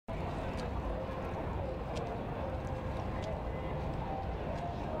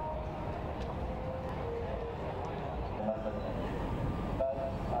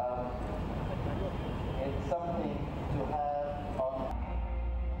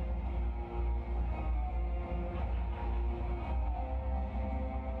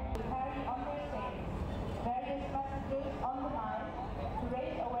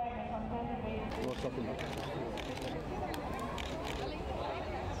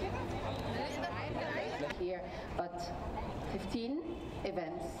Here, but 15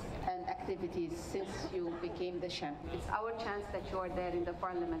 events and activities since you became the champion. It's our chance that you are there in the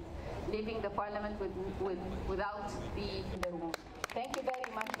parliament, leaving the parliament without the woman. Thank you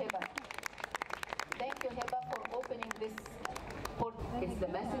very much, Hiba. Thank you, Hiba, for opening this port. It's the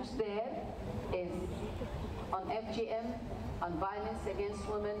message there is on FGM, on violence against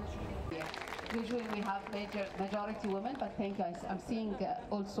women. Yeah. Usually we have majority women, but thank you. I'm seeing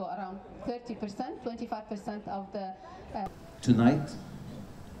also around 30%, 25% of the... Tonight,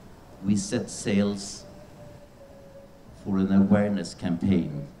 we set sails for an awareness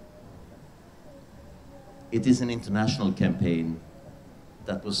campaign. It is an international campaign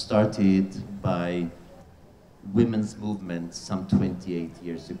that was started by women's movement some 28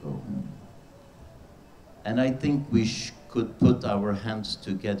 years ago. And I think we could put our hands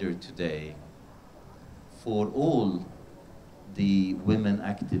together today for all the women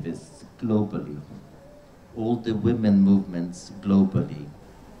activists globally, all the women movements globally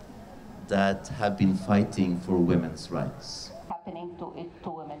that have been fighting for women's rights. Happening to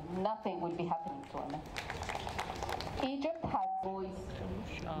women. Nothing will be happening to women. Egypt has boys.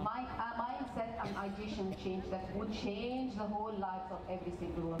 Mindset and ideation change that would change the whole lives of every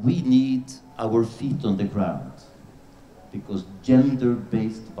single woman. We need our feet on the ground because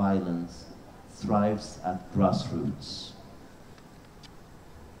gender-based violence thrives at grassroots.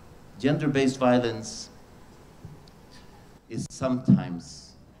 Gender-based violence is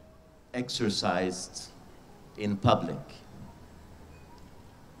sometimes exercised in public,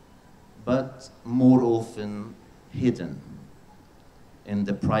 but more often hidden in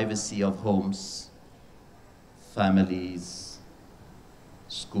the privacy of homes, families,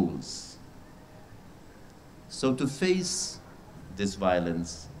 schools. So to face this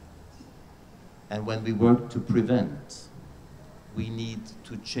violence, and when we work to prevent, we need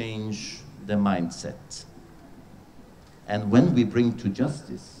to change the mindset. And when we bring to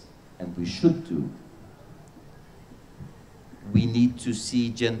justice, and we should do, we need to see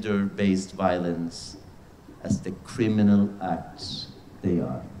gender-based violence as the criminal acts they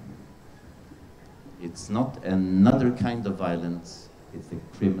are. It's not another kind of violence, it's a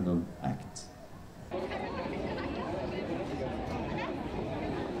criminal act. And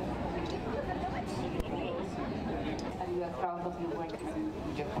we are proud of your work in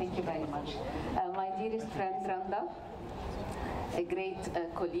Egypt. Thank you very much. My dearest friend Randa, a great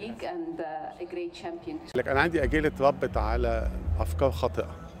colleague and a great champion. لك أنا عندي أجيال اتربت على أفكار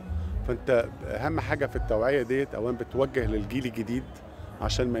خاطئة، فأنت أهم حاجة في التوعية ديت أولا بتوجه للجيل الجديد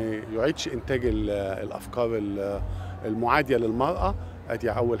عشان ما يعيدش إنتاج الأفكار المعادية للمرأة. أدي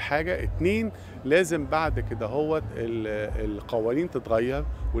أول حاجة. اتنين، لازم بعد كده هو القوانين تتغير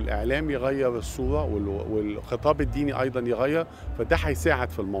والإعلام يغير الصورة والخطاب الديني أيضا يغير، فده هيساعد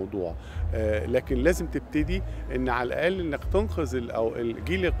في الموضوع. لكن لازم تبتدي إن على الأقل إنك تنقذ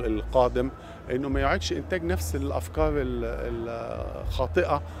الجيل القادم إنه ما يعيدش إنتاج نفس الأفكار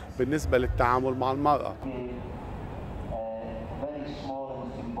الخاطئة بالنسبة للتعامل مع المرأة.